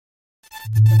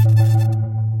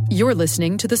You're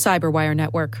listening to the Cyberwire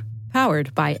Network,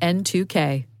 powered by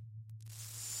N2K.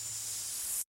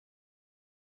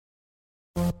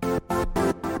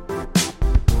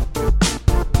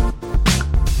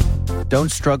 Don't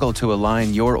struggle to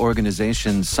align your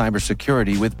organization's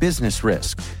cybersecurity with business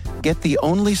risk. Get the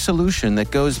only solution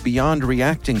that goes beyond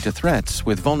reacting to threats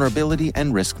with vulnerability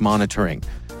and risk monitoring.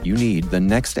 You need the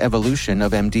next evolution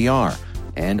of MDR,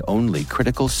 and only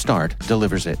Critical Start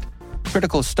delivers it.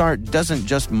 Critical Start doesn't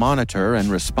just monitor and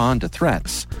respond to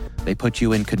threats. They put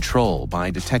you in control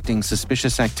by detecting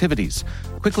suspicious activities,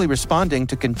 quickly responding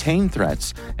to contain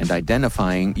threats, and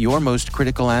identifying your most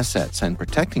critical assets and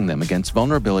protecting them against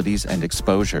vulnerabilities and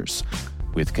exposures.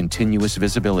 With continuous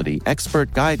visibility,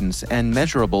 expert guidance, and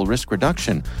measurable risk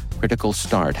reduction, Critical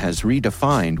Start has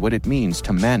redefined what it means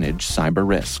to manage cyber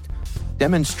risk.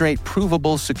 Demonstrate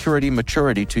provable security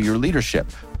maturity to your leadership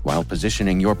while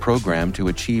positioning your program to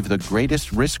achieve the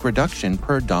greatest risk reduction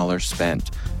per dollar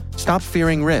spent. Stop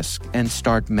fearing risk and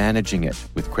start managing it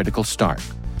with Critical Start.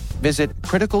 Visit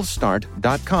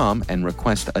criticalstart.com and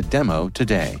request a demo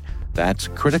today. That's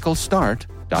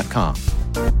criticalstart.com.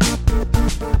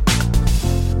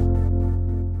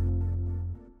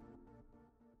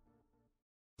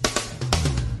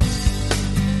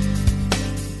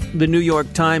 The New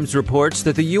York Times reports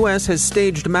that the U.S. has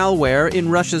staged malware in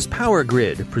Russia's power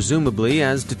grid, presumably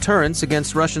as deterrence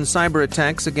against Russian cyber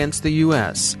attacks against the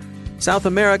U.S. South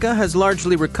America has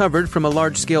largely recovered from a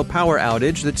large-scale power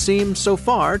outage that seems so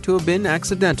far to have been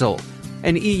accidental.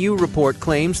 An EU report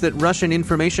claims that Russian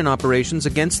information operations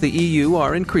against the EU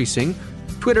are increasing.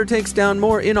 Twitter takes down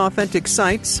more inauthentic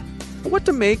sites. What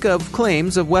to make of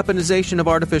claims of weaponization of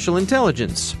artificial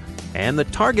intelligence? And the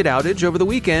Target outage over the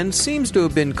weekend seems to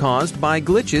have been caused by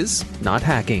glitches, not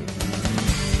hacking.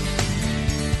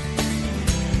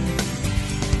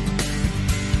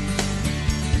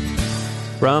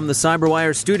 From the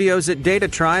Cyberwire studios at Data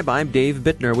Tribe, I'm Dave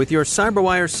Bittner with your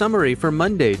Cyberwire summary for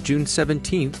Monday, June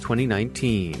 17,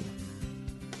 2019.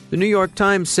 The New York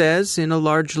Times says, in a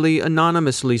largely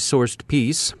anonymously sourced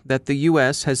piece, that the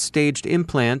U.S. has staged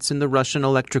implants in the Russian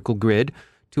electrical grid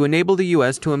to enable the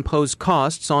U.S. to impose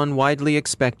costs on widely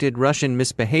expected Russian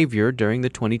misbehavior during the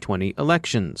 2020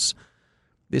 elections.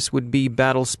 This would be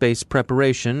battle space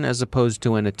preparation as opposed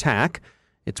to an attack.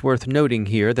 It's worth noting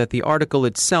here that the article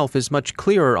itself is much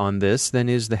clearer on this than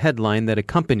is the headline that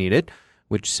accompanied it,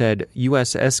 which said,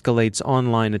 U.S. escalates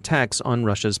online attacks on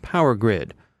Russia's power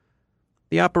grid.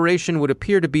 The operation would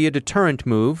appear to be a deterrent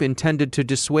move intended to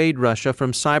dissuade Russia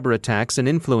from cyber attacks and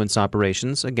influence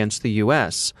operations against the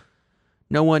U.S.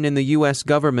 No one in the U.S.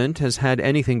 government has had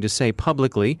anything to say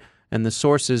publicly, and the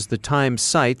sources the Times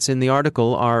cites in the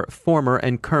article are former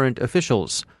and current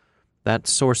officials. That's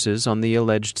sources on the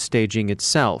alleged staging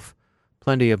itself.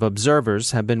 Plenty of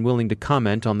observers have been willing to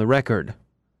comment on the record.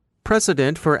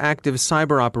 Precedent for active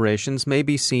cyber operations may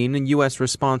be seen in U.S.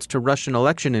 response to Russian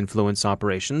election influence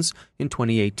operations in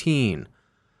 2018.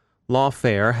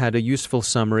 Lawfare had a useful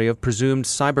summary of presumed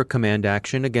cyber command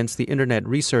action against the Internet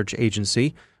Research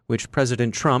Agency, which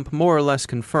President Trump more or less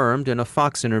confirmed in a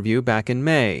Fox interview back in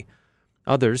May.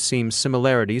 Others seem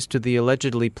similarities to the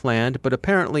allegedly planned but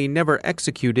apparently never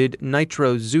executed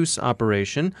Nitro Zeus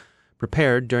operation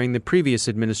prepared during the previous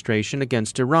administration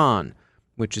against Iran,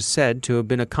 which is said to have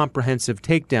been a comprehensive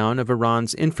takedown of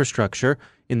Iran's infrastructure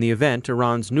in the event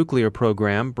Iran's nuclear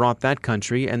program brought that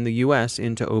country and the U.S.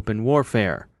 into open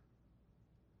warfare.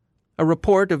 A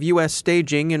report of U.S.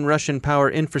 staging in Russian power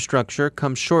infrastructure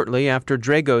comes shortly after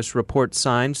Dragos report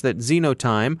signs that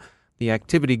Xenotime, the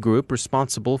activity group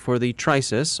responsible for the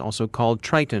Trisis, also called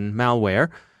Triton, malware,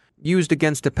 used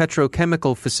against a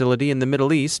petrochemical facility in the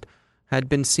Middle East, had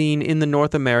been seen in the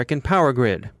North American power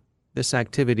grid. This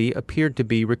activity appeared to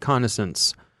be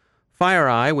reconnaissance.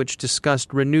 FireEye, which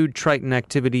discussed renewed Triton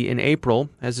activity in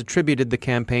April, has attributed the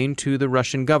campaign to the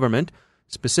Russian government,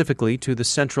 specifically to the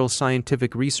Central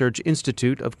Scientific Research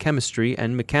Institute of Chemistry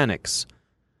and Mechanics.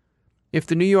 If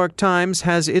the New York Times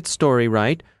has its story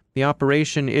right, the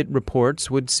operation it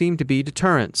reports would seem to be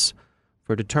deterrence.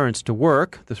 For deterrence to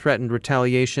work, the threatened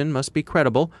retaliation must be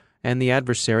credible, and the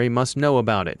adversary must know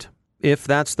about it. If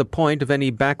that's the point of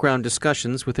any background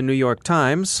discussions with the New York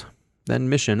Times, then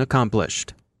mission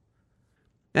accomplished.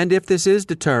 And if this is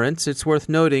deterrence, it's worth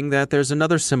noting that there's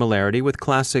another similarity with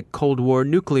classic Cold War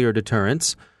nuclear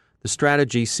deterrence. The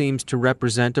strategy seems to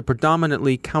represent a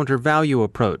predominantly counter-value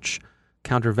approach.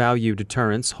 Counter-value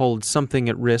deterrence holds something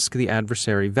at risk the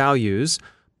adversary values,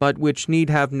 but which need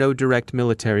have no direct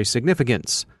military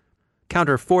significance.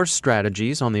 Counter-force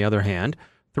strategies, on the other hand,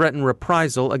 threaten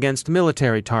reprisal against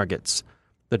military targets.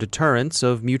 The deterrence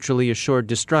of mutually assured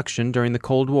destruction during the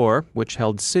Cold War, which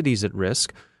held cities at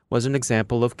risk, was an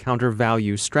example of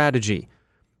counter-value strategy.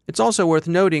 It's also worth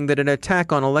noting that an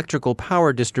attack on electrical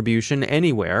power distribution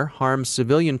anywhere harms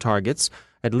civilian targets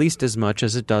at least as much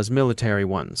as it does military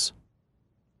ones.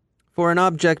 For an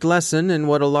object lesson in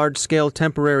what a large-scale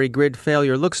temporary grid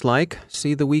failure looks like,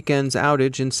 see the weekend's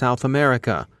outage in South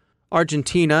America.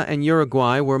 Argentina and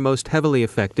Uruguay were most heavily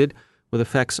affected, with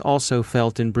effects also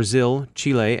felt in Brazil,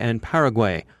 Chile, and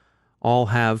Paraguay. All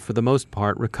have, for the most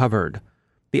part, recovered.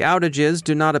 The outages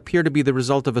do not appear to be the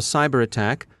result of a cyber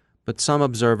attack, but some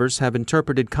observers have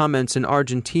interpreted comments in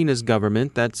Argentina's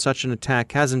government that such an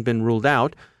attack hasn't been ruled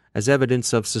out as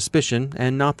evidence of suspicion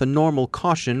and not the normal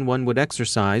caution one would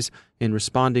exercise in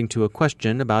responding to a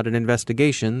question about an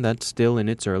investigation that's still in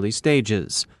its early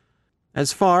stages.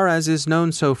 As far as is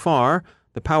known so far,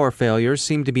 the power failures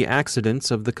seem to be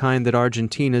accidents of the kind that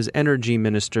Argentina's energy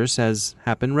minister says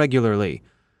happen regularly.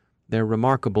 They're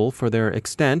remarkable for their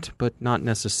extent, but not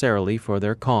necessarily for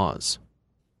their cause.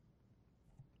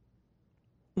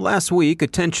 Last week,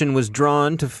 attention was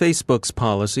drawn to Facebook's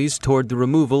policies toward the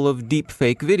removal of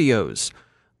deepfake videos.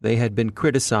 They had been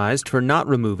criticized for not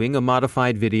removing a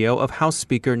modified video of House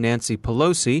Speaker Nancy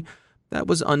Pelosi that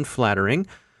was unflattering,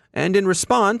 and in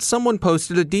response, someone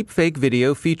posted a deepfake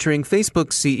video featuring Facebook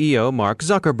CEO Mark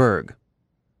Zuckerberg.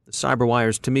 The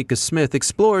CyberWire's Tamika Smith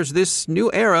explores this new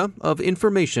era of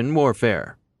information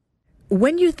warfare.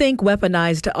 When you think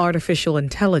weaponized artificial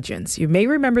intelligence, you may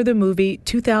remember the movie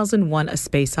 2001: A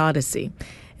Space Odyssey.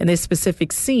 In this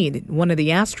specific scene, one of the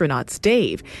astronauts,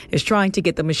 Dave, is trying to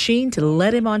get the machine to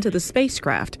let him onto the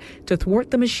spacecraft to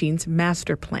thwart the machine's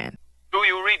master plan. Do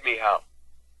you read me, Hal?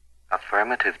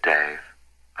 Affirmative, Dave.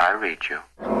 I read you.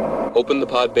 Open the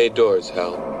pod bay doors,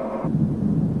 Hal.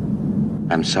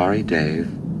 I'm sorry, Dave.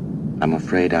 I'm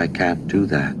afraid I can't do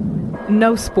that.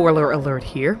 No spoiler alert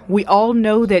here. We all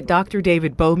know that Dr.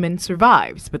 David Bowman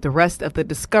survives, but the rest of the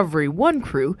Discovery 1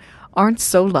 crew aren't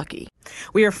so lucky.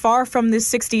 We are far from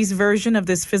this 60s version of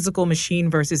this physical machine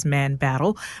versus man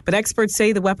battle, but experts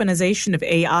say the weaponization of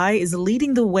AI is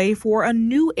leading the way for a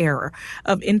new era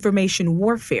of information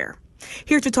warfare.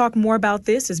 Here to talk more about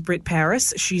this is Britt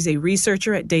Paris. She's a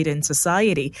researcher at Data and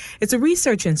Society. It's a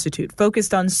research institute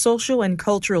focused on social and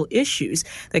cultural issues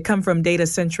that come from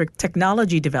data-centric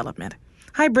technology development.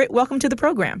 Hi, Britt. Welcome to the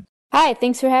program. Hi,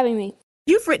 thanks for having me.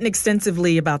 You've written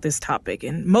extensively about this topic,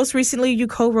 and most recently you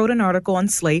co-wrote an article on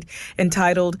Slate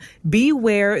entitled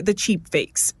 "Beware the Cheap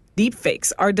Fakes.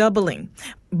 Deepfakes are doubling,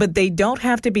 but they don't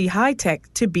have to be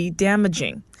high-tech to be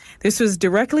damaging." This was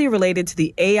directly related to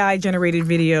the AI-generated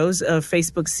videos of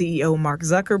Facebook CEO Mark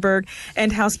Zuckerberg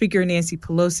and House Speaker Nancy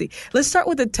Pelosi. Let's start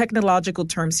with the technological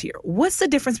terms here. What's the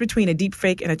difference between a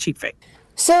deepfake and a cheap fake?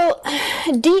 So,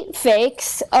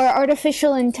 deepfakes are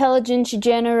artificial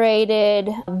intelligence-generated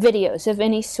videos of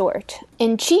any sort.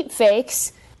 And cheap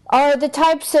fakes are the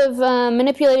types of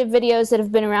manipulated videos that have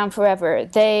been around forever.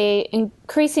 They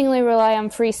increasingly rely on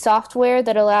free software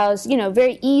that allows,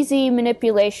 very easy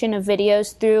manipulation of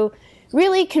videos through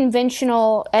really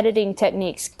conventional editing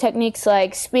techniques. Techniques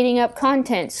like speeding up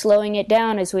content, slowing it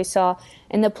down, as we saw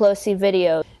in the Pelosi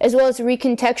video, as well as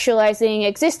recontextualizing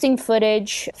existing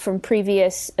footage from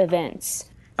previous events.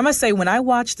 I must say, when I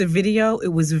watched the video,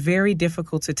 it was very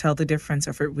difficult to tell the difference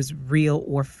if it was real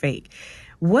or fake.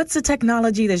 What's the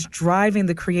technology that's driving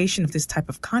the creation of this type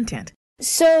of content?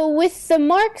 So with the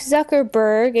Mark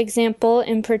Zuckerberg example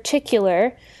in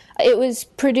particular, it was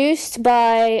produced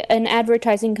by an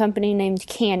advertising company named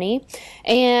Canny,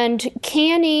 and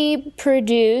Canny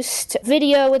produced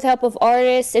video with the help of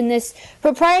artists in this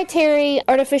proprietary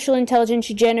artificial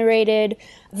intelligence-generated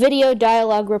video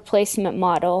dialogue replacement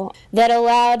model that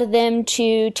allowed them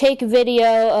to take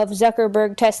video of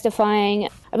Zuckerberg testifying,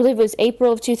 I believe it was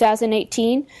April of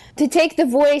 2018, to take the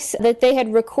voice that they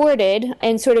had recorded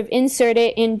and sort of insert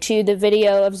it into the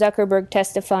video of Zuckerberg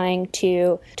testifying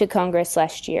to Congress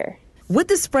last year. With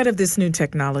the spread of this new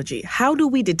technology, how do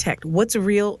we detect what's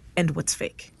real and what's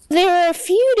fake? There are a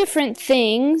few different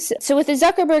things. So with the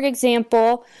Zuckerberg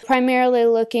example, primarily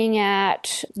looking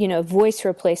at, voice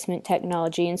replacement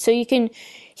technology. And so you can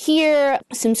hear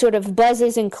some sort of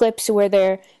buzzes and clips where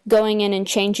they're going in and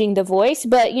changing the voice.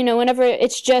 But, whenever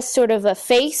it's just sort of a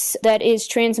face that is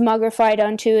transmogrified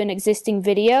onto an existing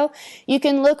video, you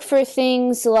can look for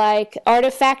things like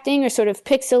artifacting or sort of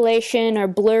pixelation or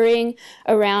blurring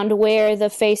around where the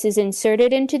face is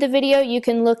inserted into the video. You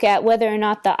can look at whether or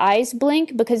not the eyes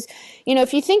blink because,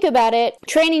 if you think about it,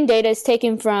 training data is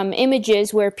taken from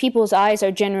images where people's eyes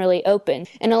are generally open.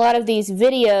 And a lot of these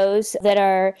videos that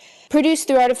are produced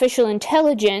through artificial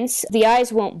intelligence, the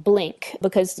eyes won't blink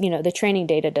because, the training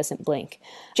data doesn't blink.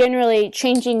 Generally,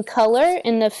 changing color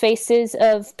in the faces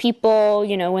of people,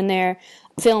 when they're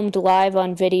filmed live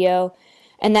on video,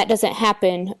 and that doesn't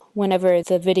happen whenever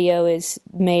the video is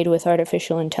made with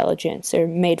artificial intelligence or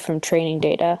made from training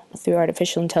data through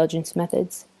artificial intelligence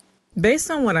methods.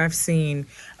 Based on what I've seen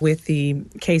with the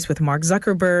case with Mark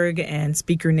Zuckerberg and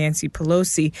Speaker Nancy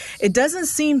Pelosi, it doesn't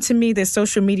seem to me that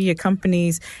social media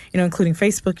companies, including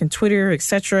Facebook and Twitter,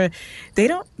 etc., they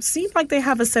don't seem like they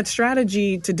have a set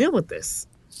strategy to deal with this.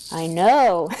 I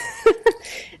know.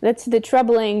 That's the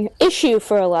troubling issue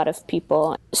for a lot of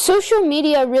people. Social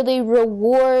media really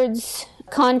rewards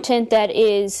content that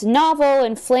is novel,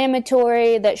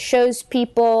 inflammatory, that shows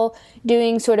people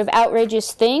doing sort of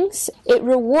outrageous things. It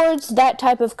rewards that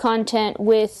type of content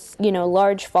with,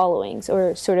 large followings,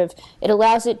 or it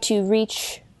allows it to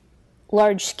reach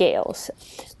large scales.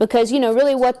 Because,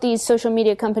 really what these social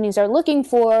media companies are looking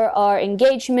for are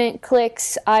engagement,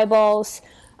 clicks, eyeballs,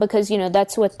 because,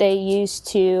 that's what they use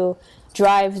to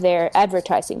drive their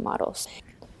advertising models.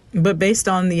 But based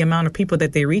on the amount of people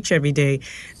that they reach every day,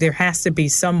 there has to be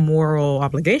some moral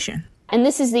obligation. And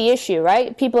this is the issue,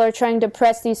 right? People are trying to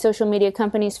press these social media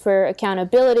companies for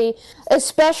accountability,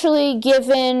 especially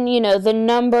given, the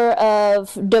number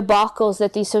of debacles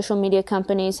that these social media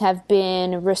companies have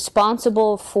been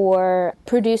responsible for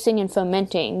producing and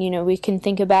fomenting. We can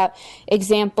think about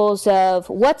examples of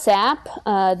WhatsApp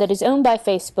that is owned by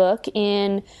Facebook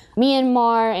in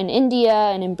Myanmar and India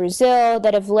and in Brazil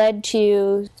that have led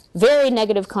to very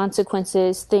negative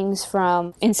consequences, things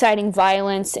from inciting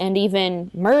violence and even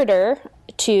murder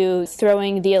to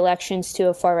throwing the elections to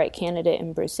a far-right candidate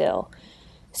in Brazil.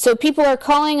 So people are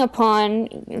calling upon,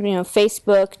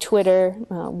 Facebook, Twitter,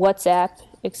 WhatsApp,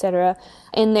 etc.,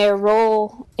 in their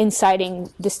role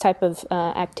inciting this type of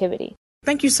activity.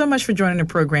 Thank you so much for joining the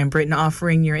program, Britt, and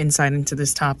offering your insight into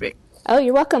this topic. Oh,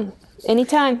 you're welcome.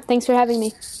 Anytime. Thanks for having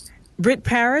me. Britt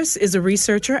Paris is a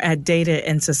researcher at Data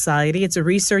and Society. It's a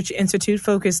research institute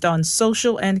focused on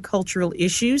social and cultural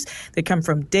issues that come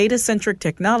from data-centric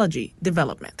technology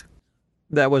development.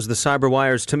 That was the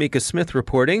CyberWire's Tamika Smith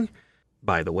reporting.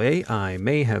 By the way, I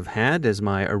may have had as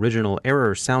my original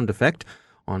error sound effect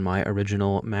on my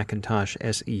original Macintosh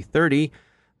SE30,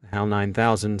 the HAL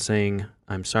 9000 saying,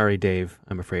 "I'm sorry, Dave,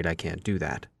 I'm afraid I can't do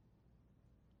that."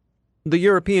 The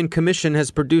European Commission has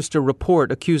produced a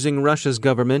report accusing Russia's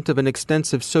government of an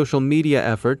extensive social media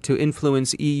effort to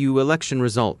influence EU election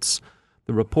results.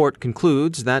 The report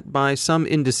concludes that by some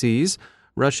indices,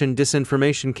 Russian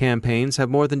disinformation campaigns have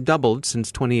more than doubled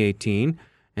since 2018,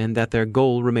 and that their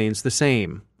goal remains the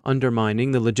same,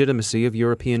 undermining the legitimacy of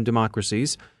European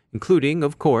democracies, including,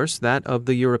 of course, that of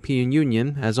the European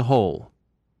Union as a whole.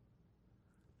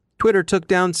 Twitter took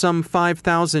down some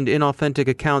 5,000 inauthentic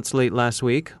accounts late last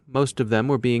week. Most of them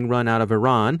were being run out of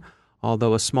Iran,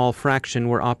 although a small fraction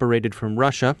were operated from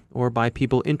Russia or by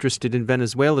people interested in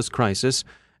Venezuela's crisis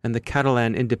and the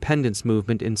Catalan independence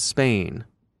movement in Spain.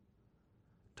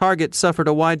 Target suffered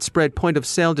a widespread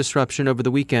point-of-sale disruption over the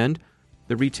weekend.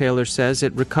 The retailer says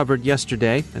it recovered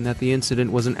yesterday and that the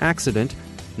incident was an accident,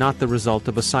 not the result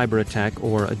of a cyber attack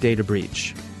or a data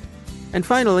breach. And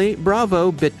finally,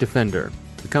 bravo Bitdefender.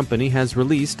 The company has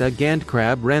released a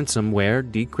GandCrab ransomware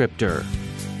decryptor.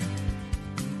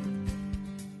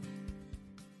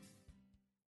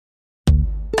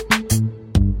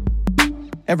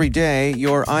 Every day,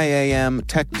 your IAM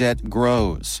tech debt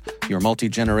grows. Your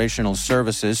multi-generational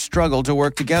services struggle to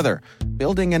work together.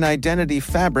 Building an identity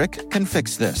fabric can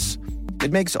fix this.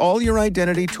 It makes all your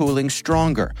identity tooling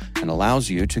stronger and allows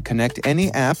you to connect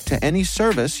any app to any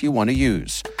service you want to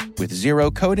use, with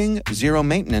zero coding, zero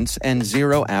maintenance, and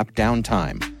zero app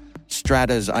downtime.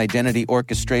 Strata's identity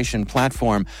orchestration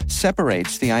platform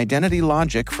separates the identity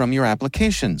logic from your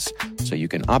applications, so you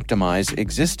can optimize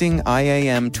existing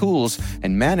IAM tools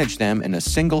and manage them in a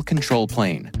single control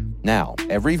plane. Now,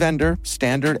 every vendor,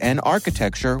 standard, and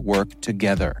architecture work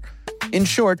together. In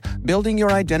short, building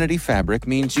your identity fabric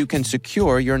means you can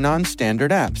secure your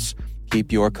non-standard apps,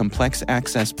 keep your complex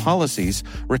access policies,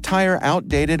 retire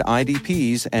outdated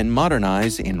IDPs, and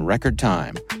modernize in record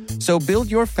time. So build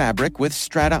your fabric with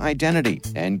Strata Identity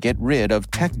and get rid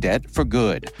of tech debt for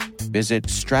good. Visit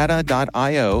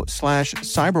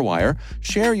strata.io/cyberwire,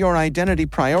 share your identity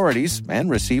priorities, and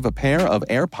receive a pair of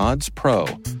AirPods Pro.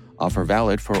 Offer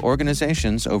valid for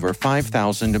organizations over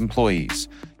 5,000 employees.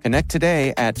 Connect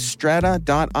today at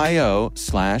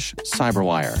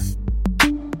strata.io/cyberwire.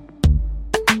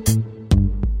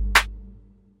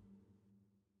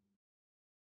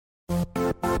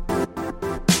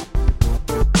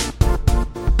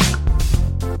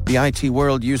 The IT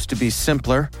world used to be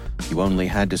simpler. You only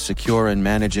had to secure and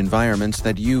manage environments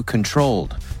that you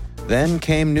controlled. Then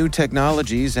came new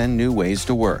technologies and new ways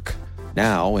to work.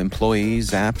 Now,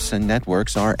 employees, apps, and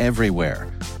networks are everywhere.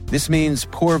 This means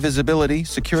poor visibility,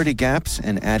 security gaps,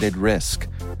 and added risk.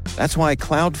 That's why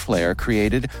Cloudflare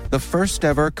created the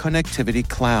first-ever connectivity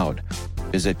cloud.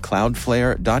 Visit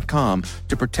cloudflare.com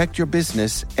to protect your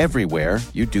business everywhere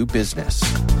you do business.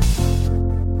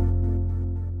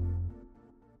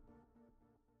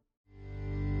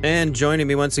 And joining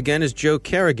me once again is Joe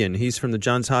Kerrigan. He's from the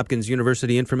Johns Hopkins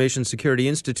University Information Security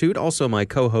Institute, also my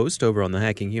co-host over on the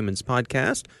Hacking Humans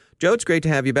podcast. Joe, it's great to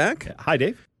have you back. Hi,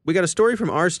 Dave. We got a story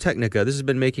from Ars Technica. This has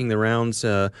been making the rounds.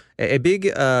 A big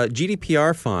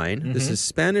GDPR fine. Mm-hmm. This is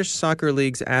Spanish Soccer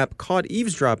League's app caught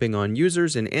eavesdropping on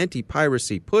users in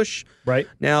anti-piracy push. Right.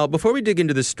 Now, before we dig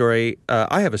into this story,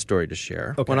 I have a story to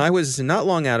share. Okay. When I was not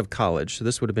long out of college, so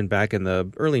this would have been back in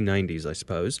the early 90s, I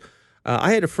suppose,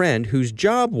 I had a friend whose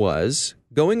job was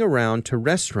going around to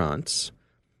restaurants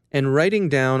and writing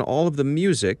down all of the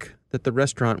music that the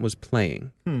restaurant was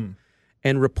playing.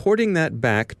 And reporting that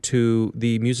back to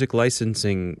the music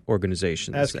licensing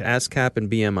organizations, ASCAP and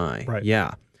BMI. Right.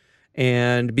 Yeah.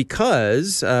 And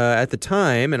because at the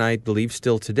time, and I believe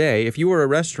still today, if you were a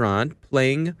restaurant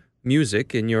playing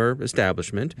music in your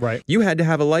establishment, right, you had to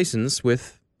have a license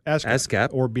with ASCAP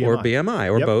or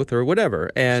BMI or both or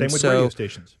whatever. And same with radio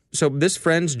stations. So this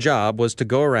friend's job was to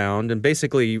go around and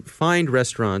basically find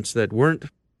restaurants that weren't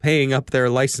paying up their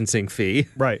licensing fee,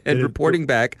 right, and reporting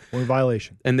back. Or in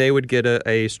violation. And they would get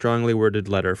a strongly worded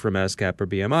letter from ASCAP or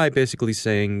BMI basically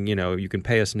saying, you know, you can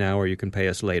pay us now or you can pay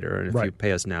us later. And if you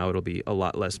pay us now, it'll be a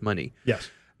lot less money.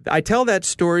 Yes. I tell that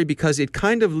story because it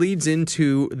kind of leads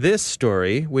into this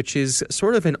story, which is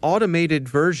sort of an automated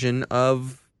version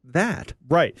of that.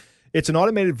 Right. It's an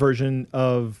automated version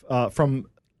of from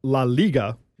La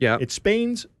Liga. Yeah. It's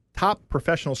Spain's top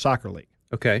professional soccer league.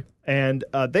 Okay. And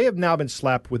they have now been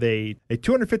slapped with a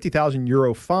 250,000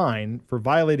 euro fine for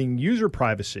violating user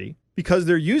privacy because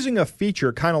they're using a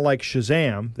feature kind of like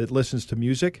Shazam that listens to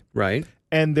music. Right.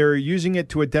 And they're using it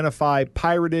to identify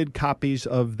pirated copies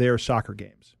of their soccer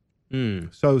games.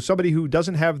 So somebody who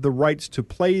doesn't have the rights to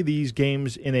play these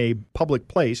games in a public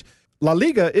place, La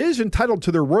Liga is entitled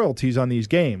to their royalties on these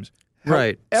games.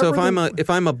 Right. So if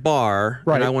I'm a bar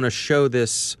and I want to show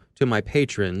this to my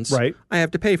patrons, right, I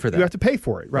have to pay for that. You have to pay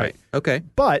for it, right? Okay.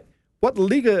 But what La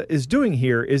Liga is doing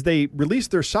here is they released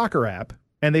their soccer app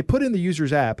and they put in the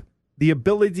user's app the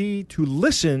ability to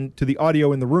listen to the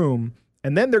audio in the room,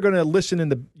 and then they're going to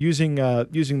listen using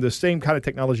the same kind of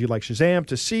technology like Shazam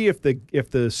to see if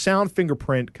the sound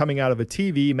fingerprint coming out of a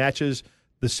TV matches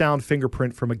the sound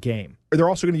fingerprint from a game. They're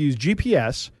also going to use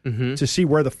GPS to see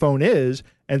where the phone is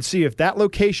and see if that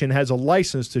location has a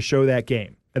license to show that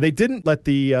game. And they didn't let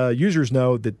the users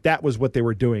know that was what they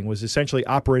were doing, was essentially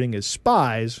operating as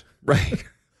spies, right,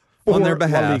 on their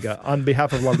behalf. La Liga, on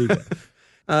behalf of La Liga.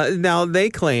 Now, they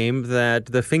claim that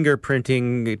the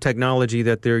fingerprinting technology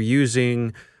that they're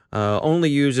using only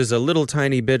uses a little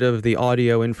tiny bit of the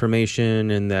audio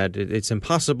information, and that it's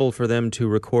impossible for them to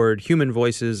record human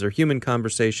voices or human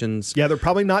conversations. Yeah, they're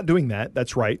probably not doing that.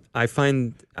 That's right. I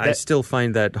still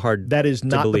find that hard. That is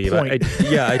not to believe. the point.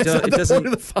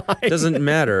 It doesn't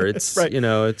matter. It's right.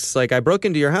 It's like I broke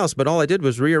into your house, but all I did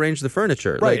was rearrange the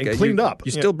furniture. Right, like, and cleaned up.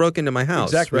 You still broke into my house.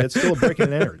 Exactly. Right? It's still a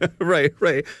breaking and entering.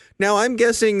 Right. Now, I'm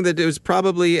guessing that it was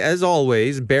probably, as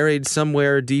always, buried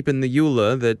somewhere deep in the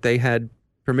EULA that they had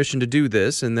permission to do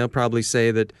this, and they'll probably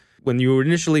say that when you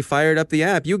initially fired up the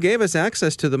app, you gave us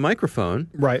access to the microphone.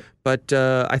 Right. But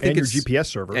I think it's your GPS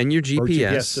server. And your GPS. Or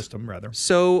GPS system, rather.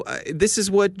 So this is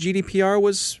what GDPR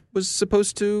was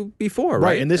supposed to be for,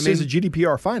 right? And this is a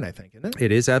GDPR fine, I think, isn't it?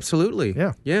 It is, absolutely.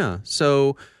 Yeah.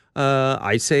 So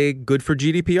I say good for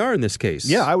GDPR in this case.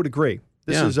 Yeah, I would agree.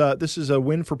 This is a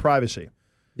win for privacy.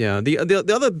 Yeah. The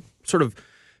other sort of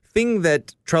thing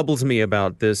that troubles me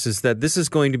about this is that this is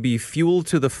going to be fuel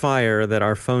to the fire that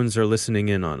our phones are listening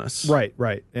in on us. Right,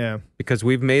 yeah. Because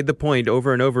we've made the point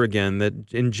over and over again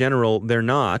that in general they're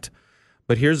not,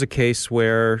 but here's a case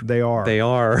where they are.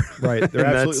 Right, they're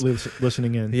absolutely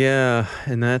listening in. Yeah,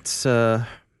 and that's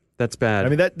bad. I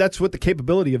mean, that's what the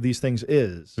capability of these things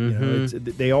is.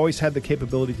 Mm-hmm. They always had the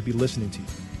capability to be listening to you.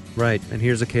 Right, and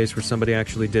here's a case where somebody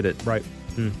actually did it. Right.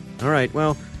 All right,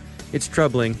 well, it's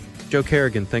troubling. Joe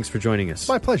Kerrigan, thanks for joining us.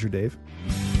 My pleasure, Dave.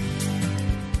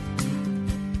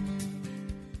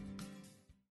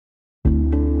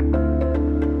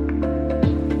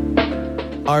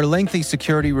 Are lengthy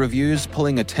security reviews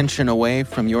pulling attention away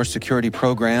from your security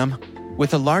program?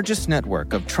 With the largest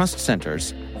network of trust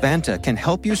centers, Vanta can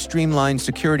help you streamline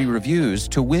security reviews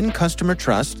to win customer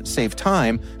trust, save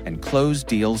time, and close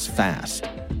deals fast.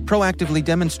 Proactively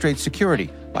demonstrate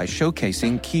security by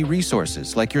showcasing key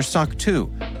resources like your SOC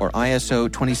 2 or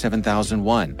ISO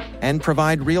 27001 and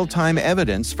provide real-time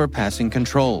evidence for passing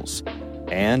controls.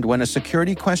 And when a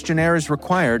security questionnaire is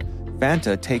required,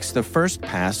 Vanta takes the first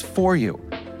pass for you.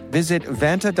 Visit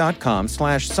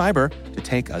vanta.com/cyber to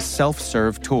take a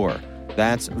self-serve tour.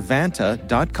 That's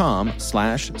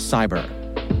vanta.com/cyber.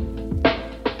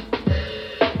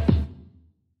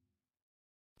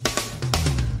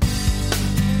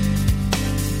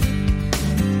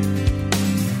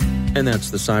 And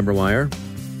that's the Cyberwire.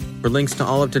 For links to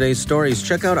all of today's stories,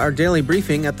 check out our daily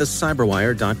briefing at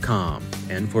thecyberwire.com.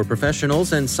 And for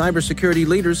professionals and cybersecurity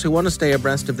leaders who want to stay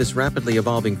abreast of this rapidly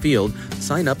evolving field,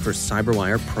 sign up for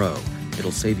Cyberwire Pro.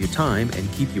 It'll save you time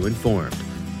and keep you informed.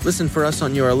 Listen for us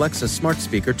on your Alexa smart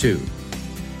speaker, too.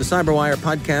 The Cyberwire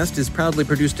podcast is proudly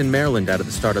produced in Maryland out of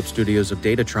the startup studios of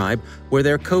Data Tribe, where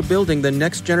they're co-building the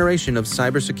next generation of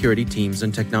cybersecurity teams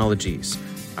and technologies.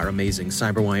 Our amazing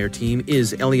Cyberwire team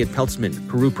is Elliot Peltzman,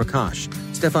 Puru Prakash,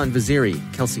 Stefan Vaziri,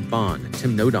 Kelsey Bond,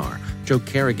 Tim Nodar, Joe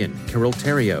Kerrigan, Carol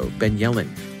Terrio, Ben Yellen,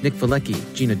 Nick Valecki,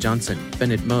 Gina Johnson,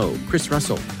 Bennett Moe, Chris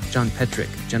Russell, John Petrick,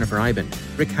 Jennifer Iben,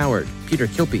 Rick Howard, Peter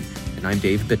Kilpie, and I'm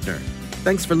Dave Bittner.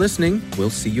 Thanks for listening.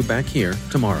 We'll see you back here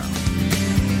tomorrow.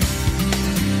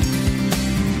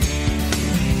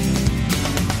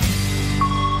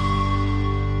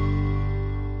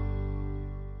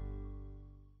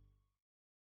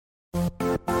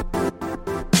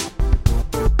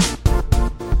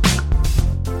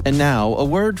 And now, a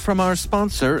word from our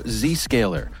sponsor,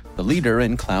 Zscaler, the leader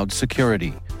in cloud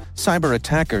security. Cyber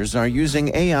attackers are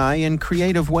using AI in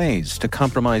creative ways to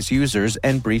compromise users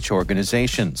and breach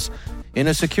organizations. In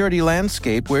a security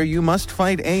landscape where you must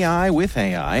fight AI with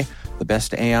AI, the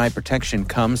best AI protection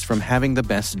comes from having the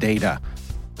best data.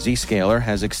 Zscaler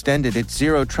has extended its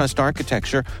zero-trust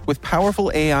architecture with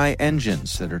powerful AI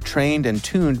engines that are trained and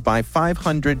tuned by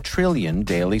 500 trillion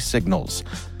daily signals.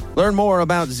 Learn more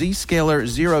about Zscaler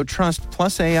Zero Trust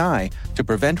Plus AI to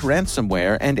prevent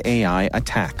ransomware and AI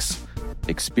attacks.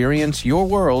 Experience your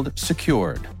world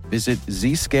secured. Visit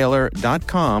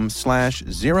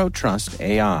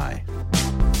zscaler.com/zerotrustai.